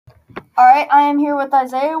All right, I am here with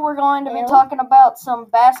Isaiah. We're going to be talking about some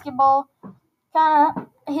basketball, kind of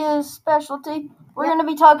his specialty. We're going to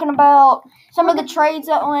be talking about some of the trades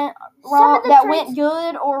that went wrong, went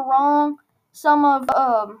good or wrong. Some of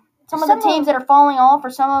the teams that are falling off, or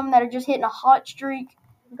some of them that are just hitting a hot streak,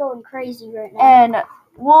 going crazy right now. And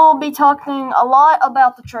we'll be talking a lot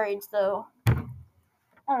about the trades, though.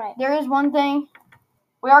 All right. There is one thing.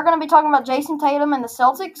 We are going to be talking about Jason Tatum and the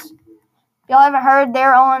Celtics. If y'all haven't heard,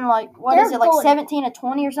 they're on, 17 to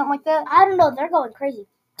 20 or something like that? I don't know. They're going crazy.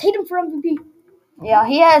 Tatum for MVP. Yeah,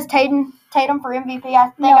 he has Tatum for MVP. I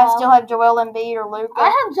think I still have Joel Embiid or Luka.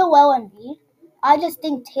 I have Joel Embiid. I just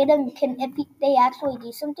think Tatum can, if they actually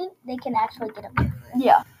do something, they can actually get him there.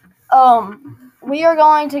 Yeah. We are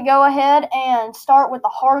going to go ahead and start with the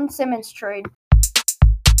Harden-Simmons trade.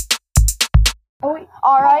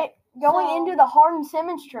 All right, going into the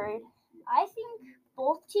Harden-Simmons trade. I think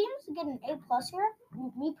both teams get an A+ here.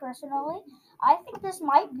 Me personally, I think this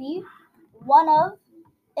might be one of,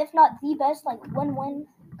 if not the best, win-win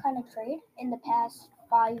kind of trade in the past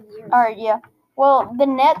 5 years. All right, yeah. Well, the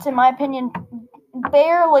Nets, in my opinion,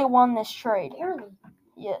 barely won this trade. Barely.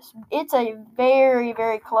 Yes, it's a very,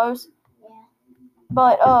 very close. Yeah.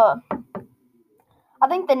 But I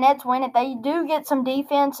think the Nets win it. They do get some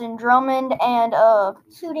defense in Drummond and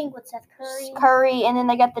shooting with Seth Curry, and then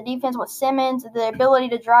they got the defense with Simmons, the ability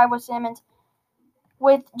to drive with Simmons.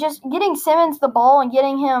 With just getting Simmons the ball and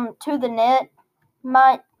getting him to the net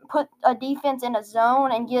might put a defense in a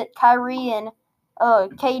zone and get Kyrie and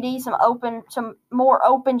KD some more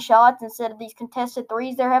open shots instead of these contested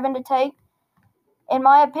threes they're having to take. In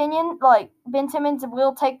my opinion, Ben Simmons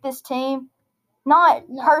will take this team. Not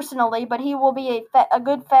personally, but he will be a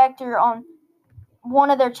good factor on one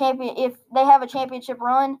of their champion. If they have a championship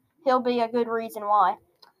run, he'll be a good reason why.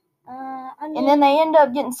 And then they end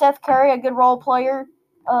up getting Seth Curry, a good role player.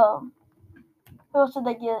 Who else did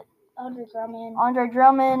they get? Andre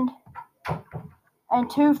Drummond. And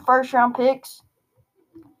 2 first-round picks.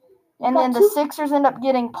 And then the Sixers end up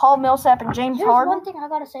getting Paul Millsap and James Harden. Here's one thing I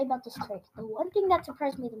got to say about this trade. The one thing that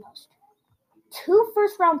surprised me the most. 2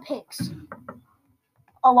 first-round picks.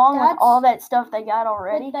 Along with all that stuff they got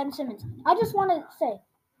already. With Ben Simmons. I just want to say,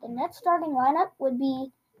 the Nets starting lineup would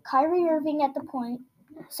be Kyrie Irving at the point,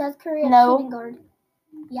 Seth Curry at shooting guard.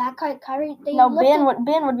 Yeah, Kyrie.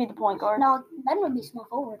 Ben would be the point guard. No, Ben would be small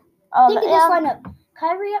forward. Think of this lineup.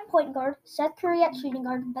 Kyrie at point guard, Seth Curry at shooting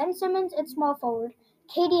guard, Ben Simmons at small forward,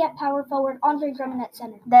 KD at power forward, Andre Drummond at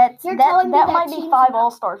center. That might be 5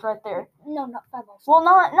 All-Stars right there. No, not 5 All-Stars. Well,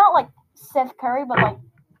 not like Seth Curry, but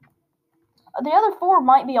the other 4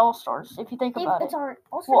 might be All-Stars if you think about it.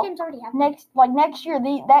 All-Star games already happened. Next year,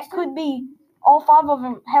 that could be all 5 of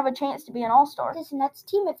them have a chance to be an All-Star. This Nets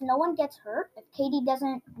team, if no one gets hurt, if KD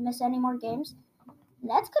doesn't miss any more games,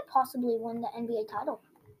 Nets could possibly win the NBA title.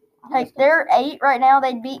 Hey, they're 8 right now.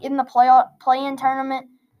 They'd be in the play-in tournament.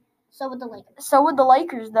 So would the Lakers. So would the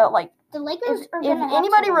Lakers, though. The Lakers are if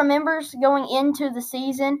anybody remembers going into the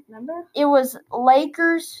season, remember? It was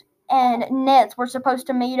Lakers and Nets were supposed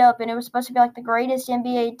to meet up, and it was supposed to be the greatest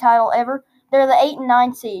NBA title ever. They're the 8 and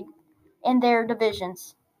 9 seed in their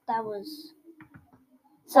divisions. I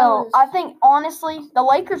think honestly, the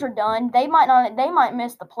Lakers are done. They might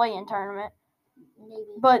miss the play-in tournament.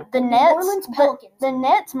 Maybe. But the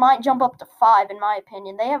Nets might jump up to 5 in my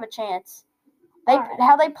opinion. They have a chance.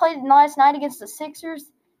 How they played last night against the Sixers,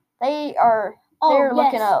 they're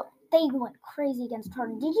looking up. They went crazy against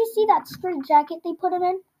Harden. Did you see that straight jacket they put him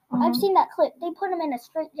in? Mm-hmm. I've seen that clip. They put him in a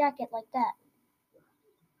straight jacket like that.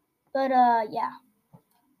 But yeah.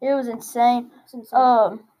 It was insane. It's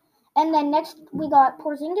insane. And then next we got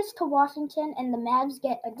Porzingis to Washington, and the Mavs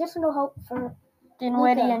get additional help for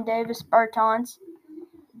Dinwiddie and Davis Bertans.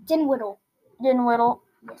 Dinwiddie.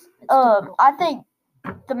 Yes. I think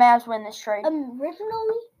the Mavs win this trade.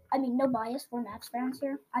 Originally, no bias. We're Mavs fans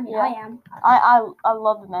here. I am. I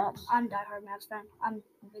love the Mavs. I'm a diehard Mavs fan. I'm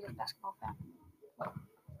the biggest basketball fan.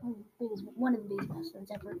 One of the biggest Mavs fans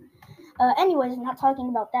ever. Anyways, not talking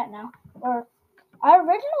about that now. I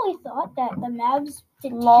originally thought that the Mavs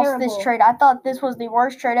lost this trade. I thought this was the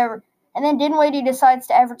worst trade ever. And then Dinwiddie decides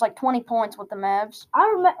to average 20 points with the Mavs. I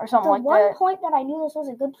remember or something like that. The one point that I knew this was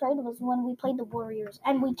a good trade was when we played the Warriors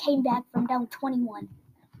and we came back from down 21.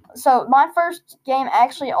 So my first game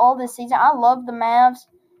actually all this season, I love the Mavs,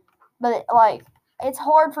 but it's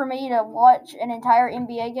hard for me to watch an entire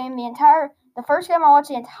NBA game. The first game I watched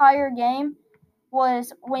the entire game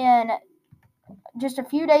was when just a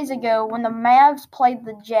few days ago when the Mavs played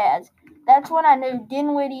the Jazz. That's when I knew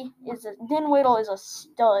Dinwiddie is a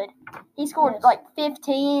stud. He scored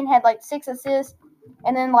 15, had 6 assists,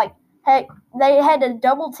 and then Heck, they had to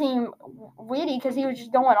double team Whitty because he was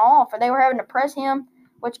just going off, or they were having to press him,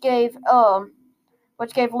 which gave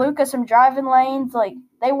Luka some driving lanes. Like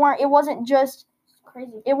they weren't. It wasn't just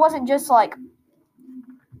Crazy. It wasn't just like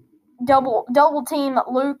double team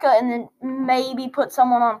Luka and then maybe put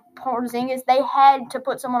someone on Porzingis. They had to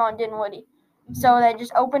put someone on Dinwiddie, so that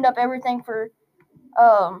just opened up everything for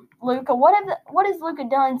Luka. What has Luka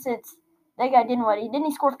done since they got Dinwiddie? Didn't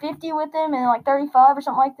he score 50 with them and like 35 or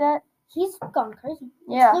something like that? He's gone crazy.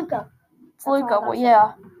 Yeah, It's Luka. It's Luka. Well,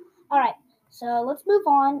 yeah. All right, so let's move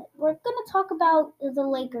on. We're gonna talk about the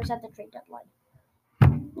Lakers at the trade deadline.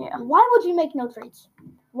 Yeah. Why would you make no trades?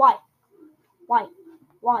 Why?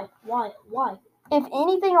 If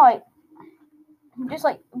anything, like just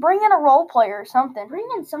like bring in a role player or something. Bring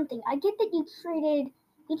in something. I get that they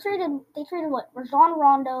traded what? Rajon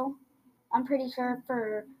Rondo, I'm pretty sure,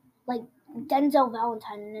 for like Denzel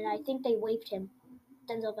Valentine, and I think they waived him.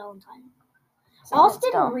 Denzel Valentine.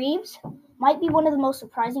 Austin Reeves might be one of the most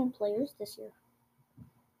surprising players this year.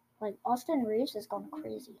 Like, Austin Reeves has gone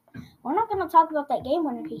crazy. We're not going to talk about that game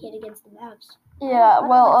winner he hit against the Mavs. Yeah,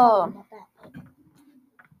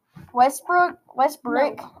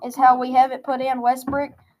 Westbrook is how we have it put in.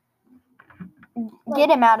 Westbrook,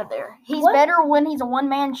 get him out of there. He's better when he's a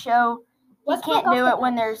one-man show. He can't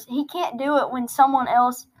do it when someone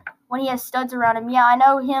else, when he has studs around him. Yeah, I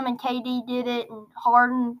know him and KD did it, and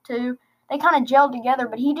Harden too. They kind of gelled together,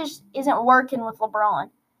 but he just isn't working with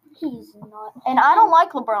LeBron. He's not. And I don't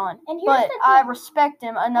like LeBron, but I respect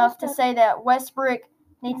him enough to say that Westbrook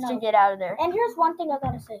needs to get out of there. And here's one thing I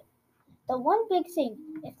gotta say. The one big thing,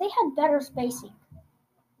 if they had better spacing,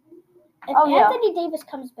 if Anthony Davis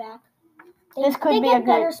comes back, they get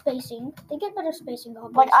better spacing. They get better spacing.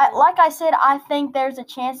 Obviously. Like I said, I think there's a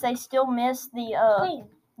chance they still miss the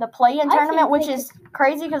play-in tournament, which is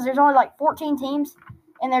crazy because there's only like 14 teams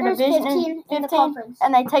in their division, 15 in the conference,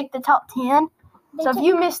 and they take the top 10. So if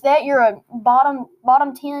you miss that, you're a bottom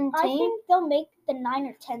 10 team. I think they'll make the 9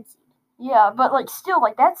 or 10 seed. Yeah, but like still,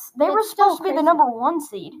 like they were supposed to be the number 1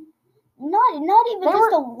 seed. Not even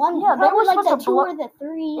just the 1. Yeah, they were supposed to 2 or the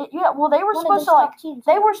 3. Yeah, well, they were supposed to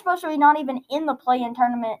they were supposed to be not even in the play-in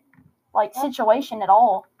tournament situation at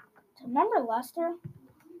all. Remember last year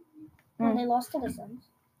when they lost to the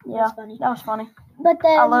Suns? Yeah, that was funny. But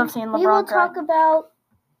then I love seeing LeBron we will talk about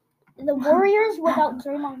the Warriors without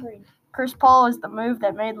Draymond Green. Chris Paul is the move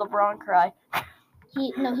that made LeBron cry.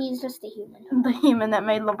 He's just a human. The human that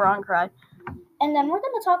made LeBron cry. And then we're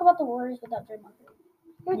going to talk about the Warriors without Draymond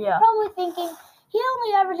Green. You're probably thinking, he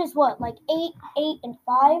only averages what, like 8, and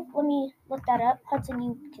 5? Let me look that up. Hudson,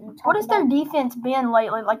 you can talk What has their defense been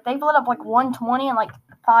lately? Like, they've let up like 120 in like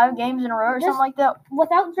 5 games in a row or something like that.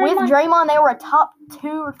 Without Draymond, with Draymond, they were a top 2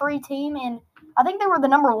 or 3 team, and I think they were the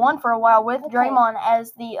number 1 for a while with Draymond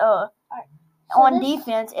as the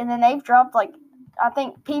defense, and then they've dropped like, I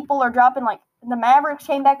think people are dropping like, the Mavericks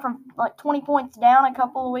came back from like 20 points down a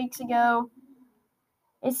couple of weeks ago.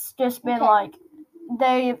 It's just been like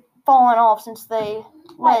they've fallen off since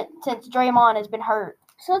since Draymond has been hurt.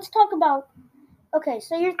 So let's talk about,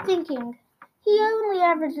 so you're thinking he only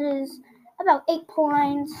averages about 8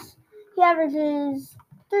 points. He averages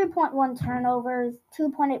 3.1 turnovers,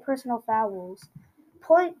 2.8 personal fouls,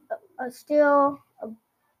 a steal,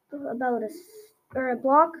 about a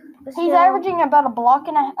block. He's averaging about a block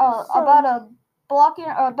and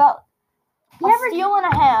steal and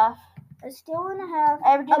a half. A steal and a half.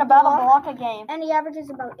 Averaging about a block a game. And he averages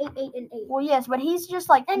about 8, and 8. Well, yes, but he's just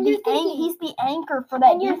like he's the anchor for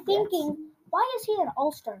that. And you're thinking, why is he an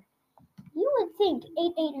all-star? You would think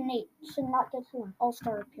 8, and 8 should not get to an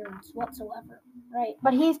all-star appearance whatsoever, right?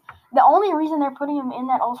 But he's the only reason they're putting him in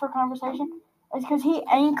that all-star conversation is because he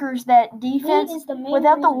anchors that defense. He is the main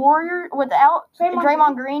without reason. The Warriors, without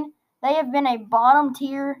Draymond Green, they have been a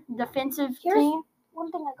bottom-tier defensive team.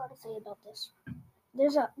 One thing I gotta say about this.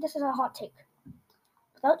 This is a hot take.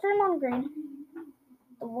 Without Draymond Green,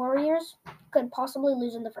 the Warriors could possibly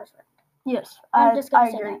lose in the first round. Yes, I'm just gonna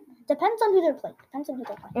say agree. that. Depends on who they're playing.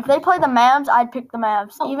 If they play the Mavs, I'd pick the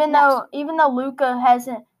Mavs. Even though Luka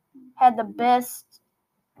hasn't had the best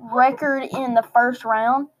record in the first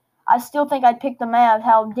round, I still think I'd pick the Mavs.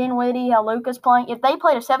 How Dinwiddie, how Luka's playing. If they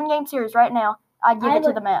played a 7-game series right now, I'd give it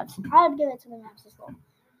to the Mavs. I'd give it to the Mavs as well.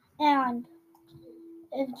 And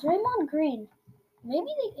if Draymond Green,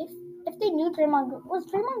 maybe if they knew was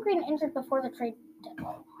Draymond Green injured before the trade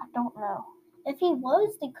deadline? I don't know. If he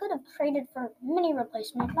was, they could have traded for mini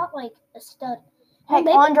replacement, not like a stud. Heck,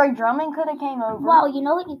 Andre Drummond could have came over. Wow, you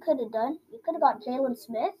know what you could have done? You could have got Jalen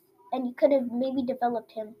Smith, and you could have maybe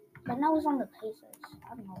developed him. But now he's on the Pacers.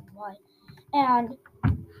 I don't know why. And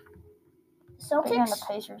Speaking of the Celtics.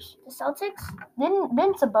 Pacers, The Celtics.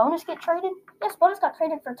 didn't Sabonis get traded? Yes, Sabonis got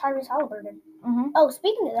traded for Tyrese Halliburton. Mm-hmm. Oh,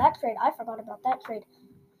 speaking of that trade, I forgot about that trade.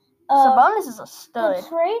 Sabonis is a The stud.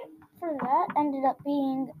 trade for that ended up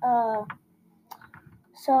being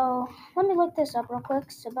So let me look this up real quick.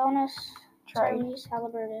 Sabonis, Trade. Tyrese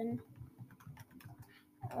Halliburton.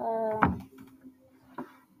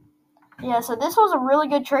 Yeah, so this was a really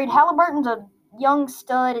good trade. Halliburton's a young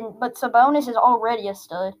stud, but Sabonis is already a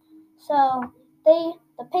stud. So the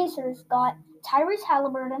Pacers got Tyrese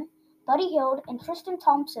Halliburton, Buddy Hield, and Tristan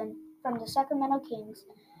Thompson from the Sacramento Kings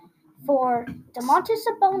for DeMontis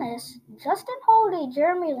Sabonis, Justin Holiday,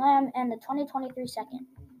 Jeremy Lamb, and the 2023 second.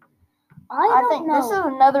 I don't know. This is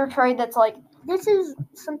another trade that's like. This is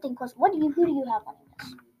something close. Who do you have on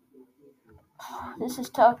this? This is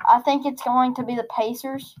tough. I think it's going to be the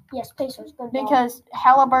Pacers. Yes, Pacers. Good because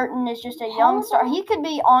Halliburton is just a young star. He could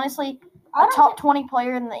be, honestly, a top 20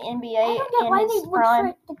 player in the NBA I don't get in why his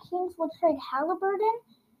prime. the Kings would trade Halliburton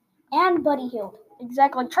and Buddy Hield.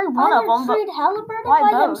 Exactly. Trade one of them. Trade Halliburton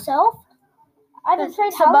by himself. Either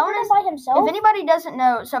trade Halliburton by himself. If anybody doesn't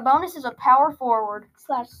know, Sabonis is a power forward /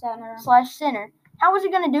 center. How is he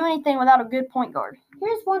going to do anything without a good point guard?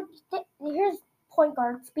 Here's point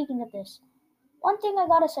guard. Speaking of this, one thing I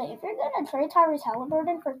gotta say: if you're gonna trade Tyrese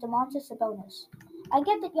Halliburton for DeMontis Sabonis, I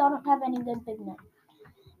get that y'all don't have any good big men.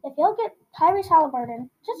 If y'all get Tyrese Halliburton,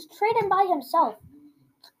 just trade him by himself.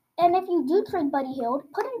 And if you do trade Buddy Hield,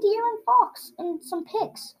 put in De'Aaron Fox and some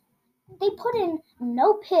picks. They put in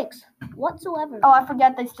no picks whatsoever. Oh, I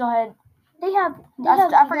forgot they still had. I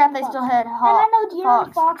forgot they still had. And I know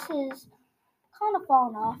De'Aaron Fox is kind of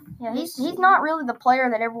fallen off. Yeah, he's not really the player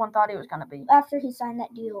that everyone thought he was going to be after he signed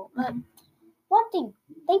that deal. But one thing,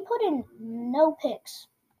 they put in no picks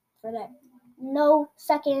for that. No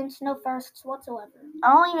seconds, no firsts whatsoever.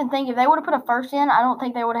 I don't even think if they would have put a first in, I don't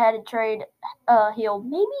think they would have had to trade Hield.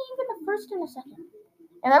 Maybe even a first and a second.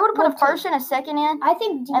 If they would have put a first and a second in, I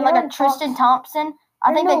think and like a Tristan Thompson,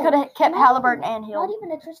 I think they could have kept Halliburton and Hield. Not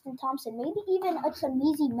even a Tristan Thompson, maybe even a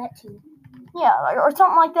Chamizi Metu. Yeah, or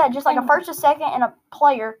something like that. Just like a first, a second, and a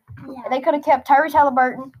player. Yeah. They could have kept Tyrese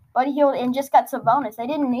Halliburton, Buddy Hield, and just got Sabonis. They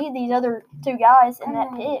didn't need these other two guys in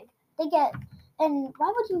that pick. And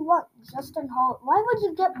why would you want Justin Hall? Why would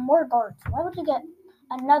you get more guards? Why would you get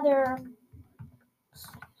another?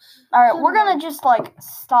 All right, we're gonna just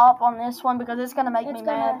stop on this one because it's gonna make me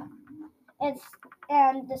mad. And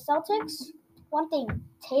the Celtics. One thing,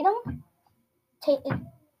 Tatum.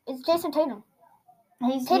 It's Jason Tatum.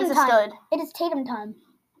 He's a stud. It is Tatum time.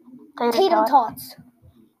 Tatum tots.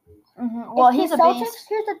 Mm-hmm. Well, he's a beast.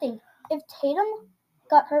 Here's the thing: if Tatum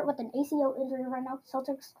got hurt with an ACL injury right now,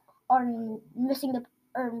 Celtics are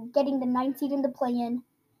getting the 9th seed in the play-in,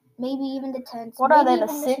 maybe even the 10th. What are they, the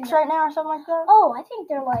 6th right now or something like that? Oh, I think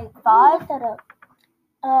they're 5. Look that up.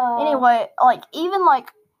 Anyway,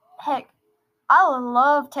 heck, I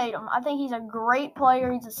love Tatum. I think he's a great player.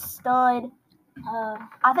 He's a stud.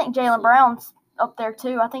 I think Jaylen Brown's up there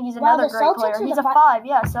too. I think he's another great player. He's a 5,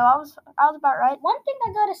 yeah. So I was about right. One thing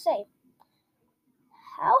I gotta say: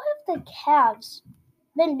 how have the Cavs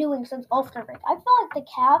been doing since All-Star break? I feel like the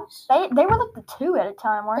Cavs. They were the 2 at a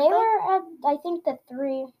time, weren't they? They were at I think the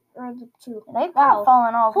 3 or the 2. They've kind of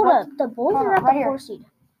fallen off. Hold up, the Bulls are at the 4 seed.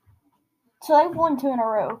 So they've won 2 in a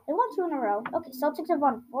row. They won 2 in a row. Okay, Celtics have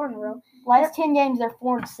won 4 in a row. Last 10 games, they're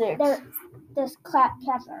 4-6.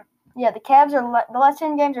 Cavs are. Yeah, the Cavs are. The last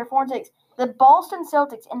 10 games are 4-6. The Boston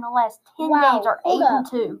Celtics in the last 10 games are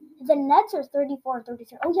 8-2. The Nets are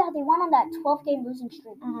 34-33. Oh yeah, they won on that 12-game losing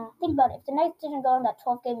streak. Mm-hmm. Think about it. If the Nets didn't go on that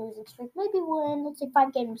 12-game losing streak, maybe win, let's say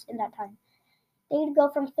 5 games in that time, they'd go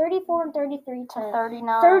from 34-33 to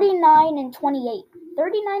 39-28.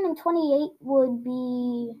 39-28 would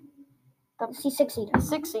be the 6th seed. The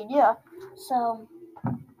 6th seed, yeah. So,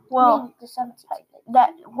 well, the 7th seed.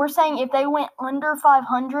 That we're saying if they went under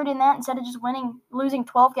 500 in that instead of just losing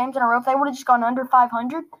 12 games in a row, if they would have just gone under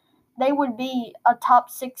 500, they would be a top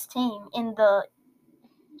 6 team in the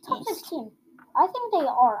top East. 6 team. I think they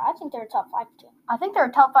are. I think they're a top 5 team. I think they're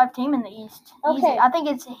a top 5 team in the East. Okay. Easy. I think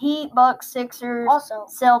it's Heat, Bucks, Sixers, also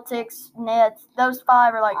Celtics, Nets. Those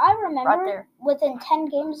 5 are I remember right there. Within 10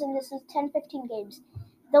 games, and this is 10-15 games,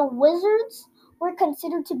 the Wizards were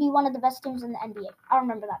considered to be one of the best teams in the NBA. I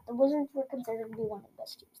remember that. The Wizards were considered to be one of the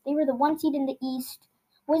best teams. They were the 1 seed in the East.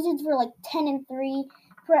 Wizards were 10-3.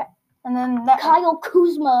 And then Kyle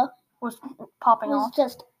Kuzma was popping off. Was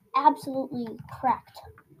just absolutely cracked.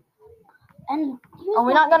 And are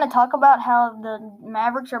we not going to talk about how the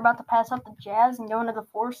Mavericks are about to pass up the Jazz and go into the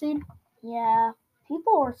 4 seed? Yeah.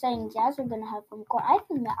 People were saying Jazz are going to have some core. I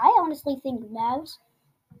honestly think Mavs.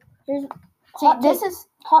 See, hot this take. is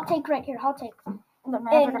Hot take right here. Hot take. the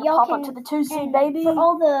Mavs are And gonna y'all pop can- up to the 2 seed, And baby. for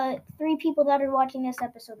all the 3 people that are watching this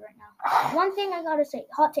episode right now, one thing I gotta say,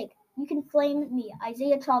 hot take. You can flame me,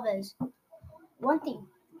 Isaiah Chavez. One thing.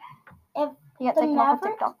 If He got the taken off of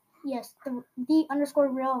Mavericks, TikTok. yes, the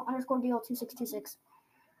 _real_deal 2626.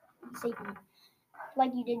 Save me,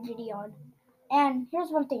 like you did Gideon. And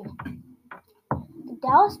here's one thing: the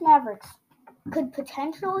Dallas Mavericks could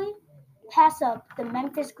potentially pass up the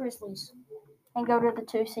Memphis Grizzlies. And go to the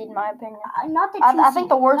 2 seed, in my opinion. Not the 2 I think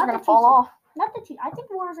the Warriors are not gonna the 2 fall seed. off. Not the 2. I think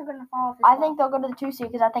the Warriors are gonna fall off. I think they'll go to the 2 seed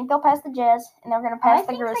because I think they'll pass the Jazz and they're gonna pass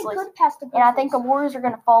the They Grizzlies. could pass the Grizzlies. And I think the Warriors are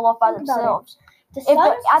gonna fall off by Think about it. themselves. The If the-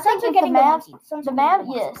 Suns, I Suns think are if getting the the Mavs- 1 seed. Suns The are getting Mavs,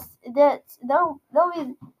 the 1 seed. yes, they'll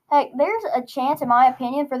be. Hey, there's a chance, in my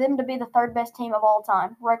opinion, for them to be the 3rd best team of all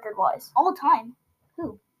time, record-wise. All time.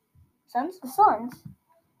 Who? Suns? The Suns.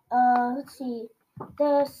 Let's see.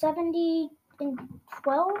 The 70-12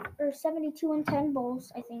 or 72-10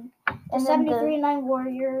 Bulls, I think. The And then 73-9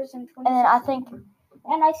 Warriors and 26. And then I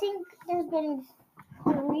think there's been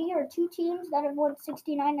 3 or 2 teams that have won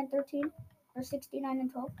 69-13 or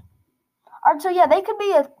 69-12. All right, so yeah, they could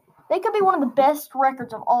be one of the best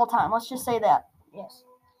records of all time. Let's just say that. Yes.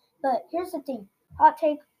 But here's the thing. Hot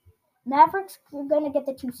take. Mavericks are going to get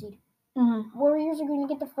the 2 seed. Mm-hmm. Warriors are going to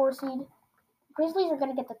get the 4 seed. Grizzlies are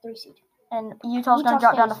going to get the 3 seed. And Utah's going Utah to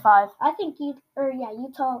drop down to stays. 5. I think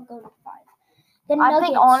Utah will go to 5. The I Nuggets.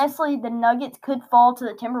 think, honestly, the Nuggets could fall to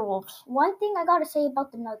the Timberwolves. One thing I got to say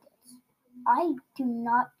about the Nuggets, I do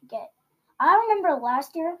not get. I remember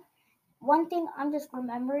last year, one thing I'm just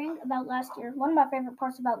remembering about last year, one of my favorite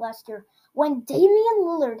parts about last year, when Damian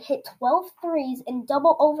Lillard hit 12 threes in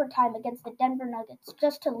double overtime against the Denver Nuggets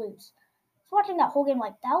just to lose. I was watching that whole game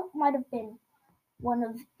like that might have been one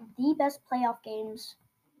of the best playoff games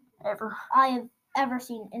Ever. I have ever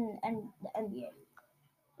seen in the NBA.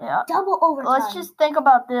 Yeah. Double overtime. Let's just think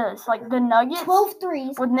about this. Like, the Nuggets 12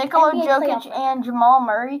 threes with Nikola NBA Jokic playoff and Jamal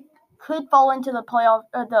Murray could fall into the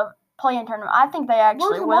the play-in tournament. I think they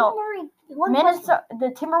actually Jamal will. Murray, one question. Minnesota,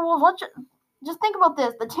 the Timberwolves. Let's just think about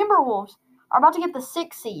this. The Timberwolves are about to get the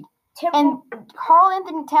 6th seed, and Karl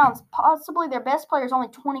Anthony Towns, possibly their best player, is only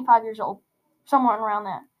 25 years old, somewhere around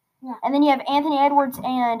that. Yeah. And then you have Anthony Edwards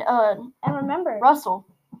and remember Russell.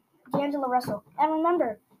 D'Angelo Russell. And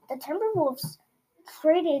remember, the Timberwolves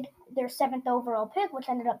traded their 7th overall pick, which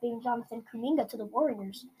ended up being Jonathan Kuminga, to the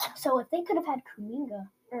Warriors. So if they could have had Kuminga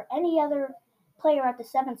or any other player at the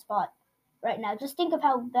 7th spot right now, just think of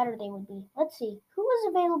how better they would be. Let's see. Who is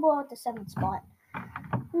available at the 7th spot?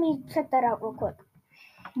 Let me check that out real quick.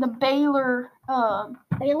 The Baylor,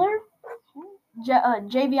 Baylor?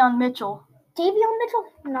 Javion Mitchell. Davion Mitchell?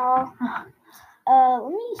 No.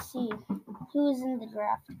 Let me see who's in the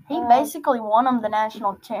draft. He basically won them the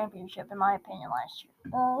national championship, in my opinion, last year.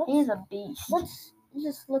 He's a beast. Let's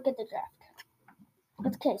just look at the draft.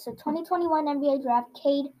 Okay, so 2021 NBA draft: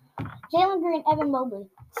 Cade, Jalen Green, Evan Mobley.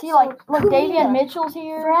 See, look, Davion Mitchell's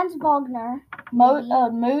here. Franz Wagner.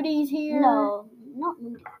 Moody's here. No, not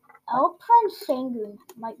Moody. Alperen Sengun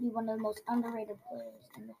might be one of the most underrated players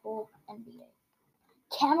in the whole NBA.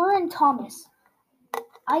 Cameron Thomas.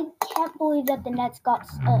 I can't believe that the Nets got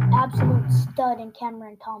an absolute stud in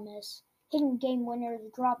Cameron Thomas. Hitting game winners,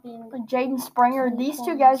 dropping. Jaden Springer. These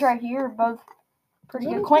 2 guys right here are both pretty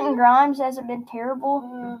good. Quentin Grimes hasn't been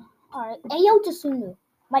terrible. All right. Ayo Dosunmu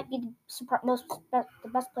might be the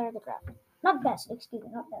best player of the draft. Not best.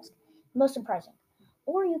 Most surprising.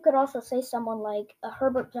 Or you could also say someone like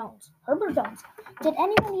Herbert Jones. Herbert Jones. Did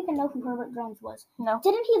anyone even know who Herbert Jones was? No.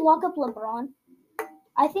 Didn't he lock up LeBron?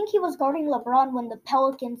 I think he was guarding LeBron when the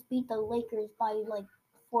Pelicans beat the Lakers by like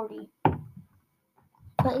 40.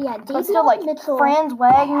 But yeah, But still, Mitchell, Franz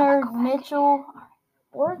Wagner, Mitchell,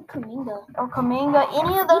 or Kuminga.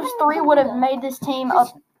 Any of those 3 would have made this team a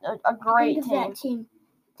great team.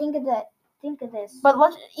 Think of this. But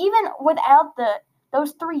even without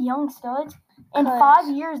those 3 young studs, in 5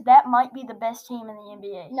 years, that might be the best team in the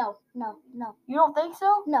NBA. No. You don't think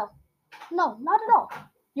so? No, not at all.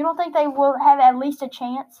 You don't think they will have at least a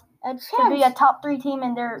chance? To be a top 3 team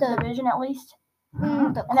in their division at least?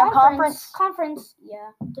 In their conference,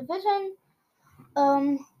 yeah. Division,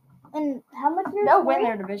 and how much years? They'll win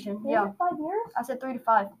their division, 3 to 5 years? I said 3 to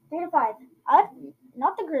 5. 3 to 5.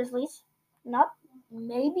 Not the Grizzlies. Not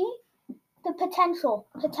maybe the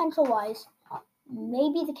potential-wise.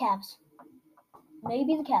 Maybe the Cavs.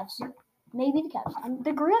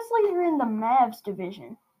 The Grizzlies are in the Mavs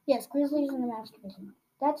division. Yes, Grizzlies in the Mavs division.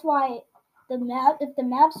 That's why if the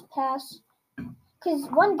Mavs pass, because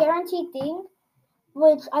one guaranteed thing,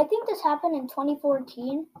 which I think this happened in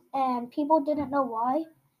 2014, and people didn't know why,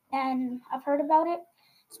 and I've heard about it.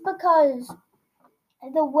 It's because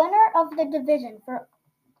the winner of the division for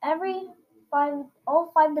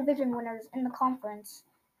all 5 division winners in the conference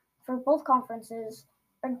for both conferences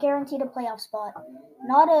are guaranteed a playoff spot.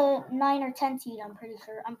 Not a 9 or 10 seed, I'm pretty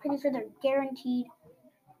sure. I'm pretty sure they're guaranteed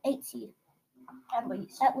 8 seed. At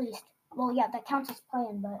least. At least. Well, yeah, that counts as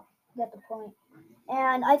playing, but you get the point.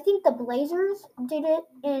 And I think the Blazers did it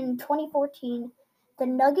in 2014. The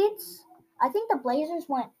Nuggets, I think the Blazers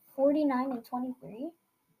went 49 and 23.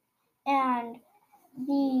 And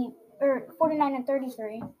 49 and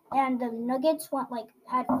 33. And the Nuggets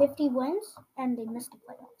had 50 wins and they missed the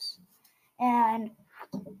playoffs. And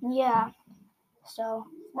yeah, so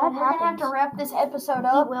Well, that we're gonna have happens. to wrap this episode We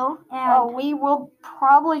up. will. And We will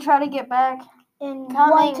probably try to get back in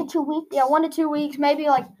coming- 1 to 2 weeks. Yeah, 1 to 2 weeks, maybe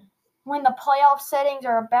like when the playoff settings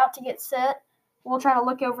are about to get set. We'll try to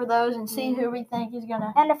look over those and see who we think is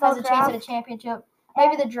gonna NFL has a chance at a draft. championship.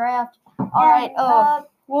 Maybe the draft. All And, right.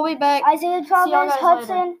 We'll be back. Isaiah See y'all Chavez guys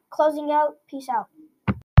Hudson later. closing out. Peace out.